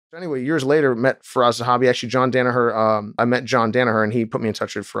Anyway, years later, met Faraz Zahabi. Actually, John Danaher, I met John Danaher, and he put me in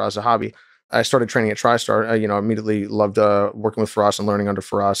touch with Faraz Zahabi. I started training at TriStar. Immediately loved working with Faraz and learning under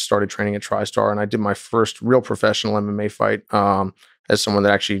Faraz. Started training at TriStar, and I did my first real professional MMA fight as someone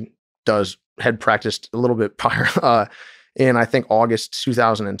that actually had practiced a little bit prior in, I think, August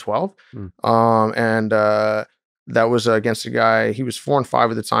 2012. That was against a guy, he was 4-5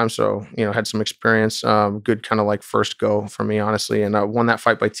 at the time. So, had some experience, good kind of like first go for me, honestly. And I won that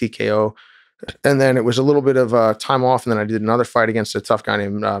fight by TKO. And then it was a little bit of time off. And then I did another fight against a tough guy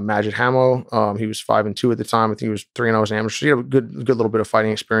named Majid Hamo. He was 5-2 at the time. I think he was 3-0 as an amateur. So he had a good little bit of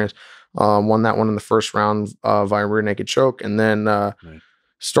fighting experience. Won that one in the first round via rear naked choke. And then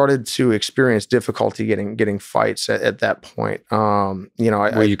started to experience difficulty getting fights at that point.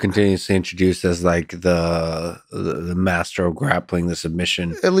 Were you continuously introduced as like the master of grappling, the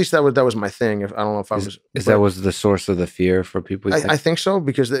submission? At least that was my thing. I don't know if I was. That was the source of the fear for people? I think so,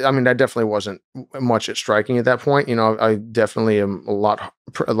 because I definitely wasn't much at striking at that point. I definitely am I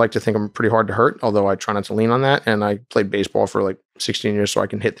like to think I'm pretty hard to hurt, although I try not to lean on that. And I played baseball for like 16 years, so I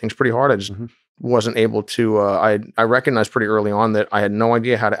can hit things pretty hard. I just wasn't able to, I recognized pretty early on that I had no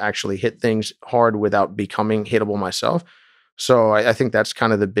idea how to actually hit things hard without becoming hittable myself. So I think that's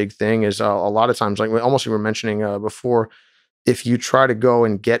kind of the big thing is a lot of times, like almost you were mentioning before, if you try to go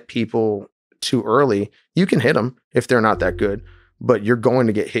and get people too early, you can hit them if they're not that good, but you're going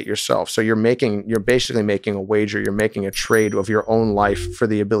to get hit yourself. So you're basically making a wager, you're making a trade of your own life for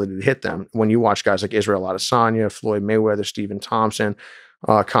the ability to hit them. When you watch guys like Israel Adesanya, Floyd Mayweather, Stephen Thompson,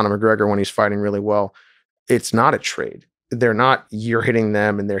 Conor McGregor, when he's fighting really well, it's not a trade. They're not, you're hitting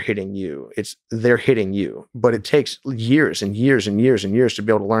them and they're hitting you. They're hitting you. But it takes years and years and years and years to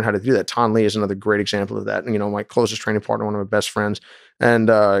be able to learn how to do that. Ton Lee is another great example of that. My closest training partner, one of my best friends, and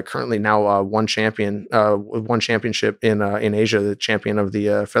currently now one championship in Asia, the champion of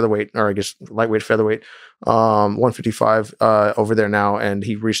the featherweight, or I guess lightweight featherweight, 155 over there now. And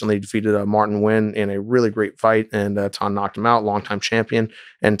he recently defeated Martin Nguyen in a really great fight, and Ton knocked him out, longtime champion.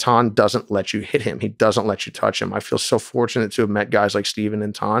 And Ton doesn't let you hit him. He doesn't let you touch him. I feel so fortunate to have met guys like Steven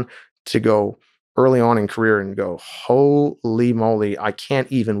and Ton to go early on in career and go, holy moly,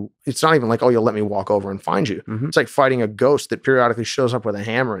 it's not even like, oh, you'll let me walk over and find you. It's like fighting a ghost that periodically shows up with a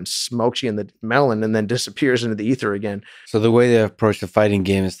hammer and smokes you in the melon and then disappears into the ether again. So the way they approach the fighting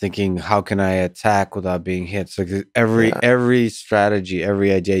game is thinking, how can I attack without being hit? So every strategy,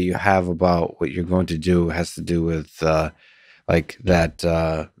 every idea you have about what you're going to do has to do with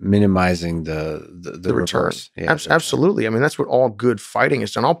minimizing the return. Yeah, absolutely. That's what all good fighting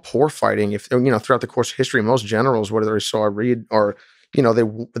is done. All poor fighting, if throughout the course of history, most generals, whether they saw Reed or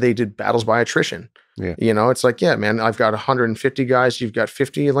they did battles by attrition. Yeah. It's like, yeah, man, I've got 150 guys, you've got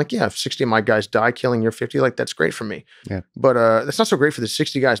 50. Like, yeah, if 60 of my guys die killing your 50, like that's great for me. Yeah. But that's not so great for the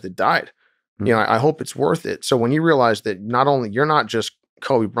 60 guys that died. I hope it's worth it. So when you realize that not only you're not just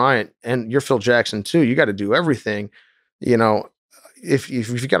Kobe Bryant and you're Phil Jackson too, you got to do everything. If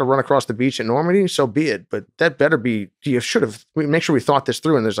you got to run across the beach in Normandy, so be it. But that better be, make sure we thought this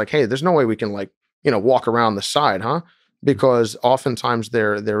through. And there's like, hey, there's no way we can walk around the side, huh? Because oftentimes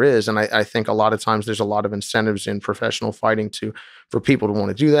there is. And I think a lot of times there's a lot of incentives in professional fighting for people to want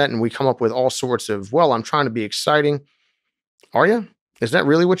to do that. And we come up with all sorts of, well, I'm trying to be exciting. Are you? Is that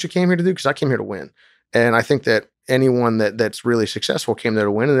really what you came here to do? Because I came here to win. And I think that anyone that's really successful came there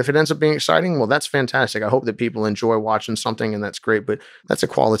to win. And if it ends up being exciting, well, that's fantastic. I hope that people enjoy watching something, and that's great. But that's a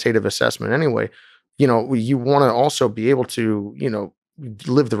qualitative assessment anyway. You want to also be able to,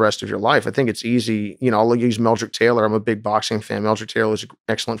 live the rest of your life. I think it's easy. I'll use Meldrick Taylor. I'm a big boxing fan. Meldrick Taylor is an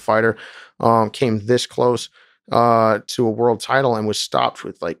excellent fighter. Came this close to a world title and was stopped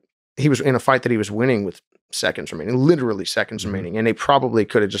with he was in a fight that he was winning with seconds remaining, literally seconds remaining. And they probably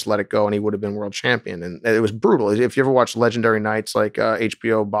could have just let it go and he would have been world champion. And it was brutal. If you ever watch Legendary Nights, like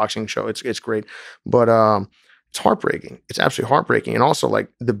HBO boxing show, it's great. But it's heartbreaking. It's absolutely heartbreaking. And also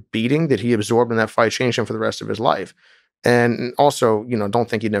the beating that he absorbed in that fight changed him for the rest of his life. And also, don't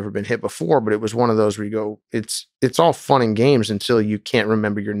think he'd never been hit before, but it was one of those where you go, it's all fun and games until you can't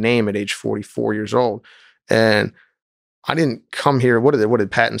remember your name at age 44 years old. And I didn't come here. What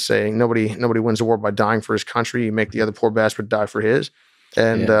did Patton say? Nobody wins a war by dying for his country. You make the other poor bastard die for his.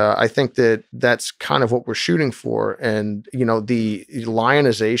 And I think that's kind of what we're shooting for. And, the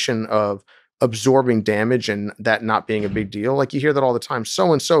lionization of absorbing damage and that not being a big deal. Like you hear that all the time.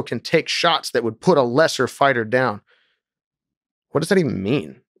 So-and-so can take shots that would put a lesser fighter down. What does that even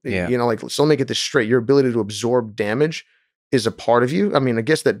mean? Yeah. So let me get this straight. Your ability to absorb damage is a part of you. I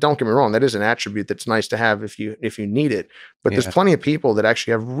guess that, don't get me wrong, that is an attribute that's nice to have if you need it. But there's plenty of people that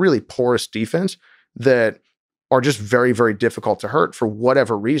actually have really porous defense that are just very, very difficult to hurt for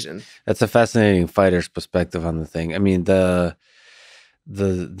whatever reason. That's a fascinating fighter's perspective on the thing. I mean, the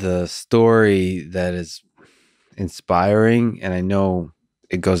story that is inspiring, and I know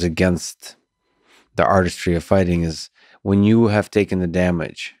it goes against the artistry of fighting, is when you have taken the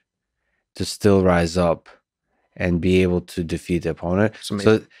damage to still rise up and be able to defeat the opponent.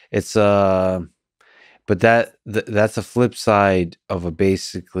 So it's but that's a flip side of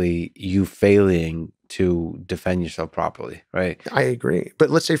basically you failing to defend yourself properly, right? I agree, but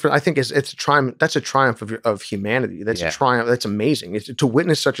let's say I think it's a triumph. That's a triumph of humanity. That's a triumph. That's amazing. To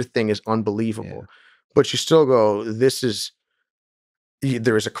witness such a thing is unbelievable. But you still go, there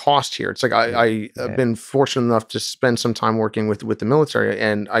is a cost here. It's like I've been fortunate enough to spend some time working with the military,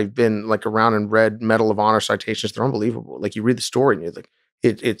 and I've been like around and read Medal of Honor citations. They're unbelievable. Like you read the story and you're like,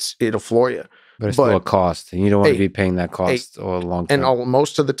 it'll floor you. But it's still a cost, and you don't want to be paying that cost or long term. And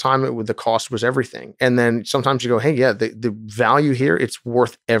most of the time, the cost was everything. And then sometimes you go, hey, yeah, the value here, it's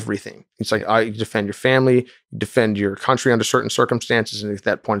worth everything. It's like you defend your family, you defend your country under certain circumstances, and at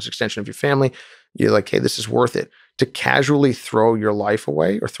that point, it's an extension of your family. You're like, hey, this is worth it. To casually throw your life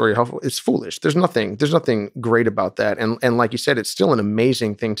away or throw your health away, it's foolish. There's nothing great about that. And like you said, it's still an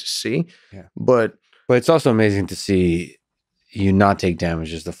amazing thing to see. Yeah. But it's also amazing to see you not take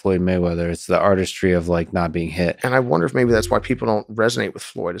damage as the Floyd Mayweather. It's the artistry of like not being hit. And I wonder if maybe that's why people don't resonate with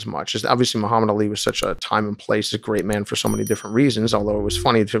Floyd as much. Just obviously Muhammad Ali was such a time and place, a great man for so many different reasons. Although it was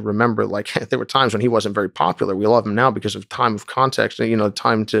funny to remember, like there were times when he wasn't very popular. We love him now because of time of context,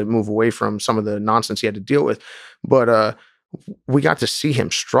 time to move away from some of the nonsense he had to deal with. But we got to see him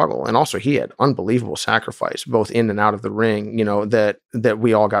struggle. And also he had unbelievable sacrifice, both in and out of the ring, that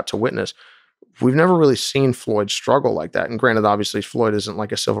we all got to witness. We've never really seen Floyd struggle like that. And granted, obviously, Floyd isn't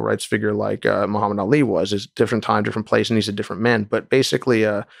like a civil rights figure like Muhammad Ali was. It's a different time, different place, and he's a different man. But basically,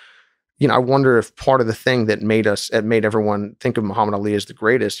 I wonder if part of the thing that made everyone think of Muhammad Ali as the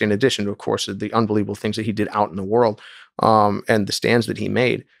greatest, in addition to, of course, the unbelievable things that he did out in the world and the stands that he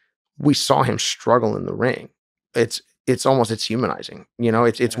made, we saw him struggle in the ring. It's humanizing.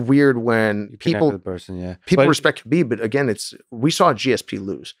 It's weird when people respect Khabib, but again, we saw GSP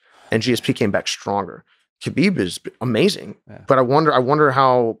lose. And GSP came back stronger. Khabib is amazing, but I wonder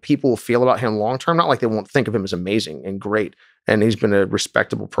how people feel about him long term. Not like they won't think of him as amazing and great, and he's been a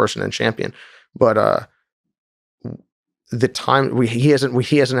respectable person and champion. But the time he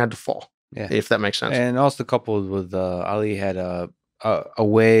hasn't had to fall, if that makes sense. And also coupled with Ali had a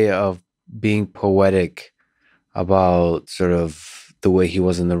way of being poetic about sort of the way he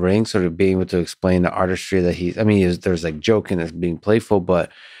was in the ring, sort of being able to explain the artistry that there's like joking and being playful, but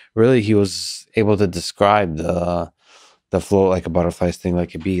really, he was able to describe the flow like a butterfly sting,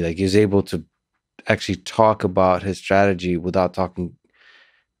 like a bee. Like he was able to actually talk about his strategy without crossing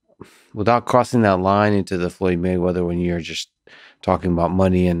that line into the Floyd Mayweather when you're just talking about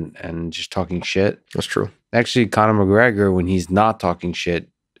money and just talking shit. That's true. Actually, Conor McGregor, when he's not talking shit,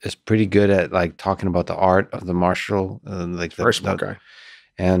 is pretty good at like talking about the art of the martial, very smart guy.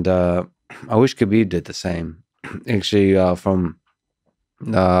 And I wish Khabib did the same. Actually, from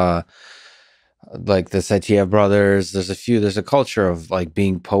like the Saitiev brothers, there's a culture of like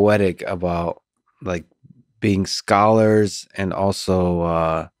being poetic about like being scholars and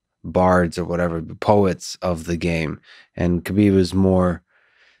also bards or whatever, poets of the game. And Khabib is more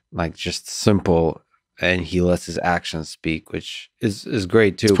like just simple, and he lets his actions speak, which is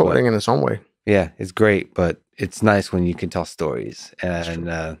great too. It's poetic in its own way. Yeah, it's great, but it's nice when you can tell stories,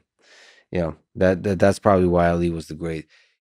 and that's probably why Ali was the great.